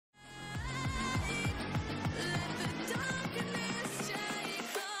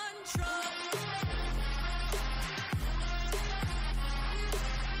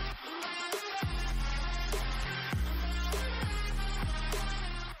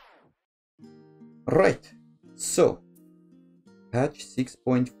Right, so patch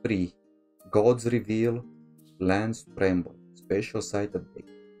 6.3 Gods Reveal Lands Tremble Special Site Update.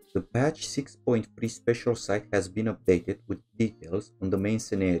 The patch 6.3 special site has been updated with details on the main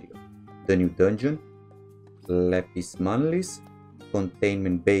scenario, the new dungeon, Lapis Manalis,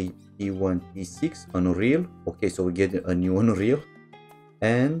 Containment Bay P1T6 Unreal, okay, so we get a new Unreal,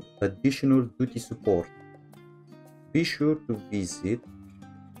 and additional duty support. Be sure to visit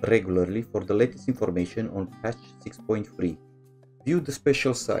regularly for the latest information on patch 6.3. View the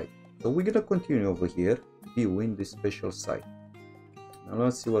special site. So we're gonna continue over here viewing this special site. Now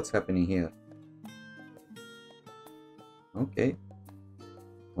let's see what's happening here. Okay.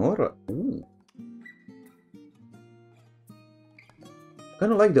 Alright. Ooh.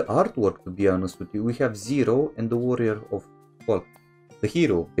 Kinda like the artwork, to be honest with you. We have Zero and the Warrior of, well, the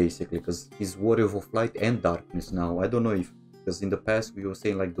hero basically, because he's Warrior of Light and Darkness now. I don't know if, because in the past we were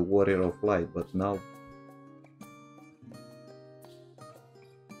saying like the Warrior of Light, but now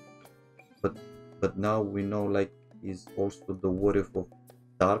but now we know like he's also the Warrior of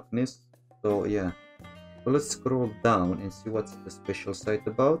Darkness. So yeah, so let's scroll down and see what's the special site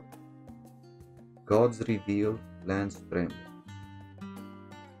about. Gods Reveal Lands Tremble,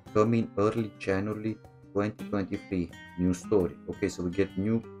 coming early January 2023. New story. Okay, so we're gonna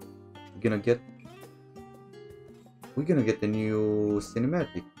get the new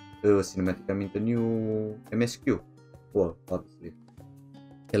cinematic, I mean the new MSQ. Well, obviously.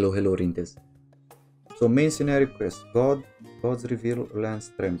 Hello Rintes. So main scenario quest, Gods Reveal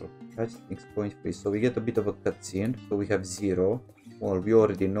Lands Tremble, patch 6.3. So we get a bit of a cutscene. So we have Zero. Well, we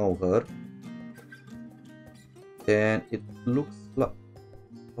already know her. Then it looks like,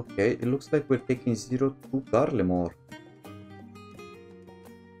 okay, it looks like we're taking Zero to Garlemore.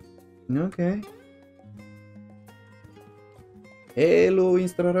 Okay. Hello,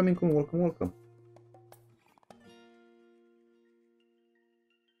 Instra Ramikun, welcome.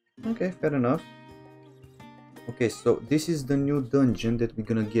 Okay, fair enough. Okay, so this is the new dungeon that we're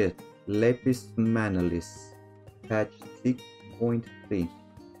gonna get. Lapis Manalis, patch 6.3.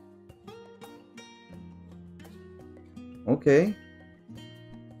 Okay.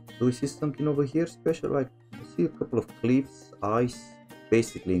 Do we see something over here special? Like, I see a couple of cliffs, ice,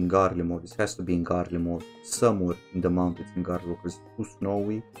 basically in Garlemore. This has to be in Garlemore, somewhere in the mountains in Garlemore, because it's too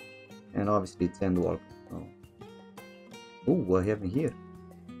snowy, and obviously it's Endwalk. So. Oh, what have we here?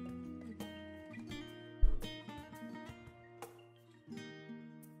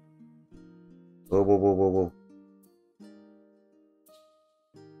 Whoa.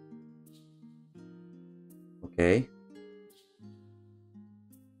 Okay.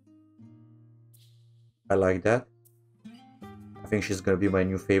 I like that. I think she's gonna be my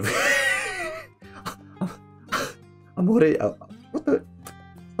new favorite. I'm already... what the...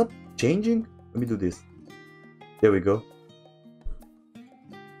 Stop changing? Let me do this. There we go.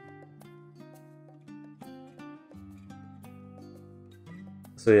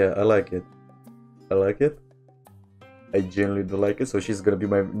 So yeah, I like it. I genuinely do like it. So she's gonna be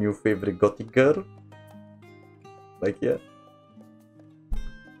my new favorite gothic girl. Like, yeah.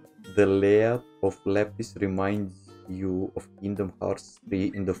 The layout of Lapis reminds you of Kingdom Hearts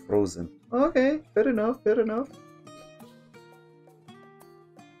 3 in the Frozen. Okay, fair enough.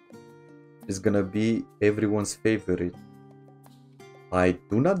 It's gonna be everyone's favorite. I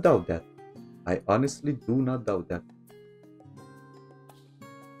do not doubt that. I honestly do not doubt that.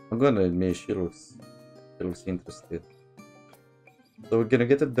 I'm gonna admit she looks interested. So we're gonna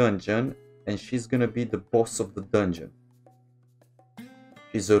get a dungeon, and she's gonna be the boss of the dungeon.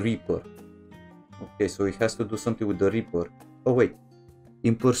 She's a Reaper. Okay, so he has to do something with the Reaper. Oh wait,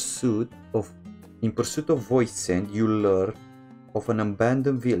 in pursuit of Voice Send, you learn of an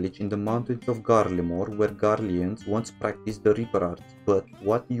abandoned village in the mountains of Garlemore, where Garleans once practiced the Reaper arts. But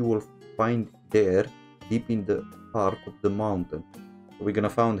what you will find there, deep in the heart of the mountain. So we're gonna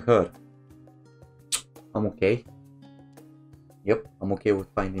find her. I'm okay. Yep, I'm okay with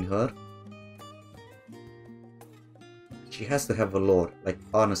finding her. She has to have a lore. Like,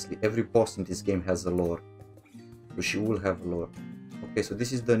 honestly, every boss in this game has a lore. So she will have a lore. Okay, so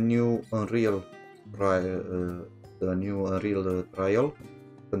this is the new Unreal trial. Trial.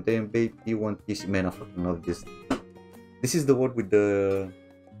 Containment Bay P1T6. Man, I fucking love this. This is the one with the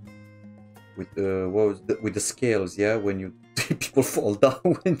scales, yeah? When you people fall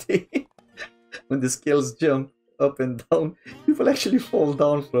down when the scales jump up and down, people actually fall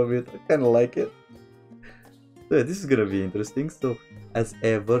down from it. I kinda like it. So yeah, this is gonna be interesting. So, as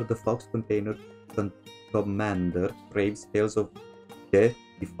ever, the Fox Commander craves tales of death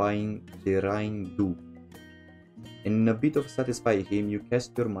defying Derine Do. And in a bit of satisfying him, you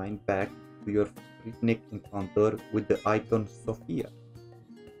cast your mind back to your freaknik encounter with the icon Sophia.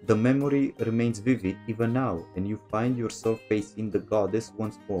 The memory remains vivid even now, and you find yourself facing the goddess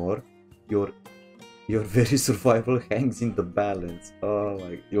once more. Your very survival hangs in the balance. Oh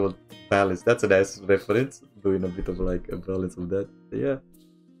my, your balance. That's a nice reference. Doing a bit of like a balance of that. Yeah.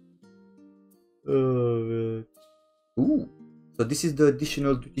 Oh man. Ooh. So this is the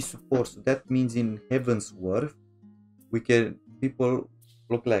additional duty support. So that means in Heaven's Wharf, people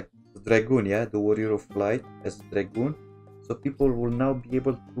look like the dragoon, yeah, the warrior of light as a dragoon. So people will now be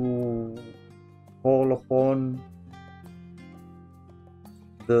able to call upon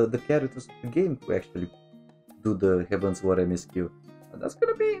the characters of the game to actually do the Heaven's War MSQ. And that's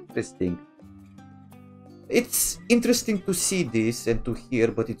gonna be interesting. It's interesting to see this and to hear,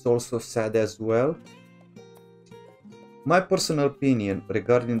 but it's also sad as well. My personal opinion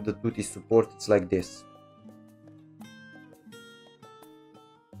regarding the duty support is like this.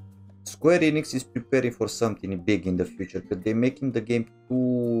 Square Enix is preparing for something big in the future, because they're making the game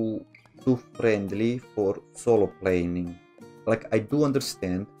too friendly for solo playing. Like, I do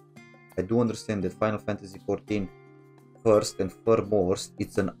understand that Final Fantasy XIV first and foremost,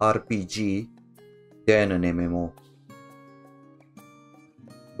 it's an RPG than an MMO.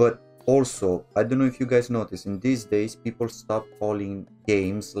 But also, I don't know if you guys notice, in these days people stop calling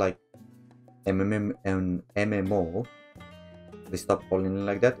games like MMO. They stop calling it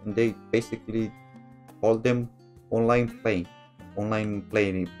like that, and they basically call them online playing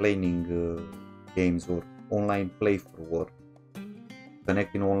games, or online playthrough, or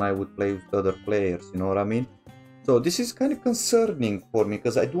connecting online with other players, you know what I mean? So this is kind of concerning for me,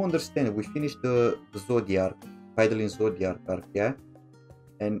 because I do understand we finished the Zodiac, Idling Zodiac arc, yeah?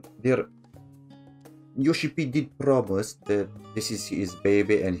 And there, Yoshi P did promise that this is his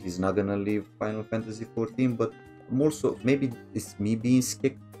baby and he's not gonna leave Final Fantasy XIV, but I'm also, maybe it's me being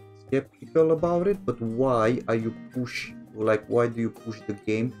skeptical about it, but why do you push the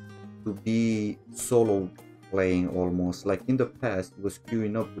game to be solo playing almost? Like in the past, it was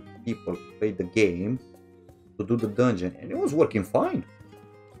queuing up with people to play the game, to do the dungeon, and it was working fine.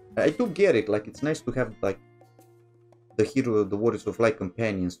 I do get it, like it's nice to have like the hero, the warriors of light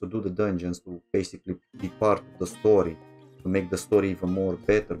companions to do the dungeons, to basically be part of the story, to make the story even more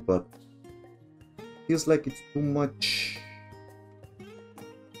better, but it feels like it's too much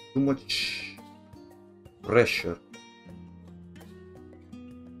pressure.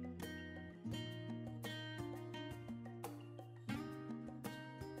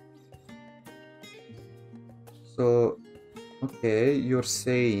 So, okay, you're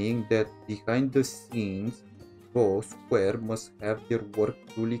saying that behind the scenes, Square must have their work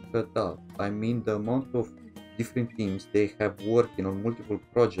truly cut out. I mean, the amount of different teams they have working on multiple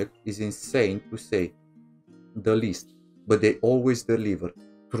projects is insane to say the least, but they always deliver.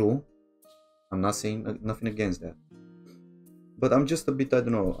 True, I'm not saying nothing against that, but I'm just a bit, I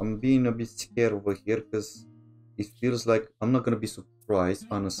don't know, I'm being a bit scared over here, because it feels like I'm not gonna be surprised,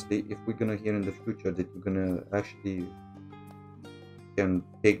 honestly, if we're gonna hear in the future that you're gonna actually can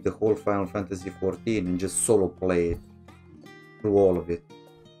take the whole Final Fantasy XIV and just solo play it through all of it.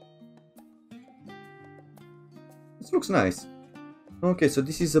 This looks nice. Okay, so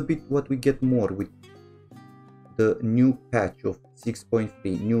this is a bit what we get more with the new patch of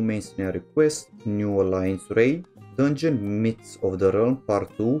 6.3, new main scenario quest, new alliance raid, dungeon Myths of the Realm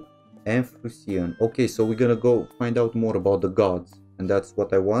part 2, and Frucian. Okay, so we're gonna go find out more about the gods, and that's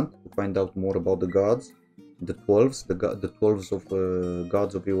what I want, to find out more about the gods, the 12s, the 12s of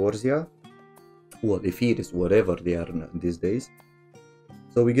gods of Eorzea, well, Ephiris, whatever they are these days.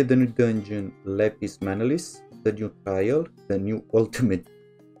 So we get the new dungeon Lapis Manalis, the new trial, the new ultimate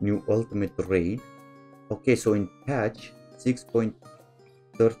raid. Okay, so in patch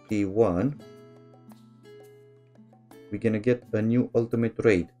 6.31 we're gonna get a new ultimate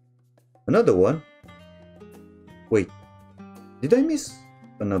raid. Another one? Wait, did I miss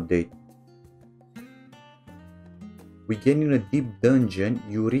an update? We get in a deep dungeon,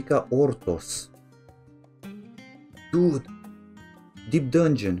 Eureka Orthos. Dude, deep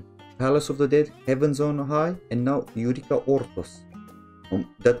dungeon, Palace of the Dead, Heavens on High, and now Eureka Orthos.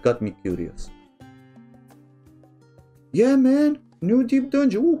 That got me curious. Yeah, man, new deep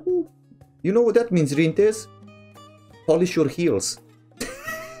dungeon. Woohoo! You know what that means, Rintes? Polish your heels.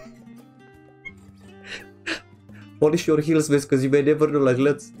 Polish your heels, because you may never know. Like,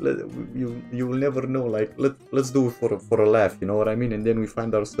 you will never know. Like, let's do it for a laugh. You know what I mean? And then we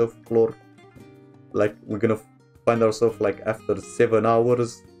find ourselves floor, like we're gonna find ourselves like after 7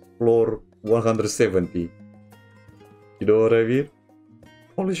 hours, floor 170. You know what I mean?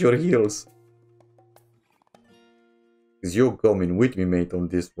 Polish your heels. Cause you're coming with me, mate, on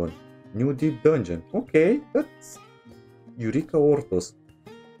this one. New deep dungeon. Okay, that's Eureka Orthos.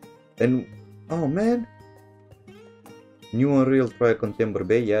 And oh man, new Unreal Trial Containment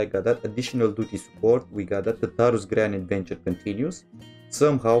Bay. Yeah, I got that. Additional duty support. We got that. The Tarus Grand adventure continues.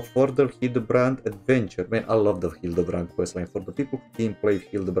 Somehow further Hildebrand adventure. Man, I love the Hildebrand questline. For the people who didn't play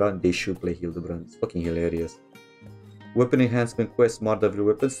Hildebrand, they should play Hildebrand. It's fucking hilarious. Weapon enhancement quest, smart every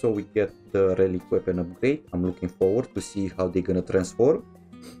weapon, so we get the relic weapon upgrade. I'm looking forward to see how they're gonna transform.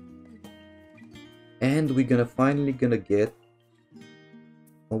 And we're gonna finally get,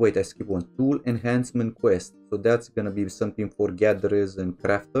 oh wait, I skipped one. Tool enhancement quest. So that's gonna be something for gatherers and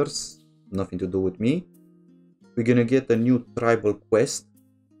crafters. Nothing to do with me. We're gonna get a new tribal quest,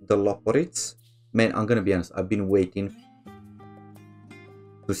 the Loporites. Man, I'm gonna be honest, I've been waiting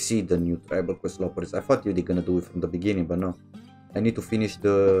to see the new tribal quest Loporites. I thought you were gonna do it from the beginning, but no. I need to finish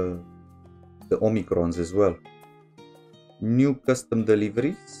the Omicrons as well. New custom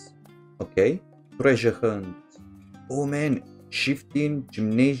deliveries. Okay. Treasure hunt. Oh man, shifting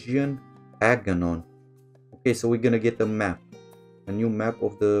gymnasium Aganon. Okay, so we're gonna get a map. A new map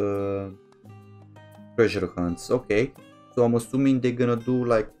of the treasure hunts. Okay. So I'm assuming they're gonna do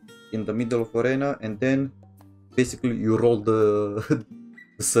like in the middle of arena, and then basically you roll the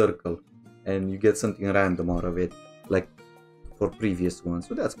circle and you get something random out of it, like for previous ones.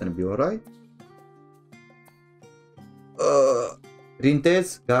 So that's gonna be alright.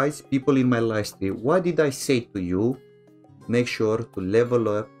 Rintez, guys, people in my live stream, what did I say to you? Make sure to level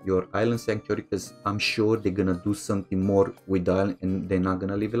up your island sanctuary, because I'm sure they're gonna do something more with the island and they're not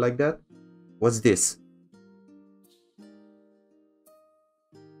gonna leave it like that. What's this?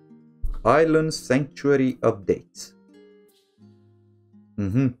 Island sanctuary updates.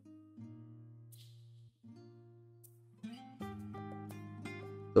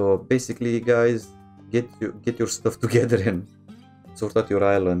 So basically, guys, get your stuff together and sort out your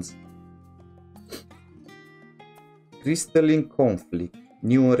islands. Crystalline conflict,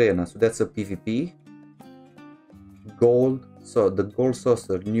 new arena. So that's a PvP. Gold. So the gold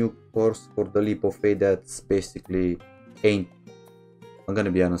saucer, new course for the leap of faith. That's basically ain't. I'm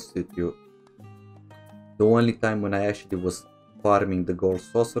gonna be honest with you. The only time when I actually was farming the gold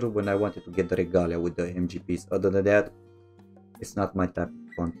saucer when I wanted to get the regalia with the MGPs. Other than that, it's not my type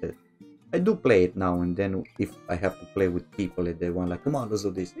of content. I do play it now and then if I have to play with people and they want like, come on, let's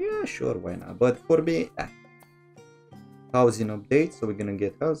do this. Yeah, sure, why not? But for me, housing update. So we're gonna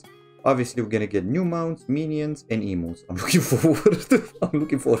get house. Obviously, we're gonna get new mounts, minions, and emotes. I'm looking forward. I'm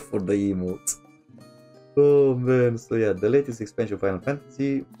looking forward for the emotes. Oh man, so yeah, the latest expansion of Final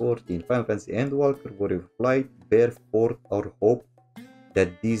Fantasy 14, Final Fantasy Endwalker, Warrior of Light, bear forth our hope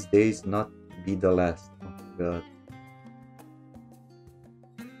that these days not be the last. Oh god.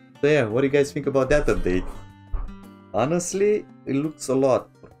 So yeah, what do you guys think about that update? Honestly, it looks a lot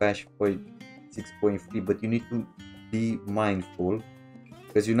for patch 6.3, but you need to be mindful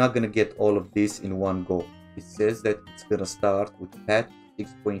because you're not gonna get all of this in one go. It says that it's gonna start with patch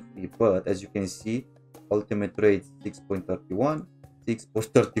 6.3, but as you can see, ultimate rate 6.31,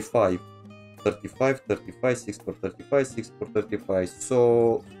 6.35, 35, 35, 6.35, 6.35.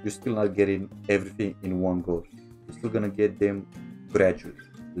 So you're still not getting everything in one go. You're still gonna get them gradually.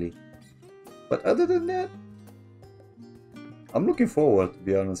 But other than that, I'm looking forward, to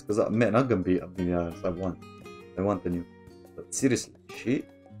be honest, because man, I'm gonna be honest, I want the new. But seriously, shit.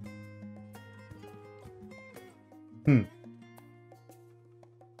 Can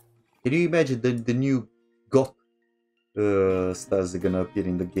you imagine the new goth stars are gonna appear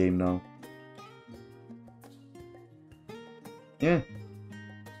in the game now? Yeah,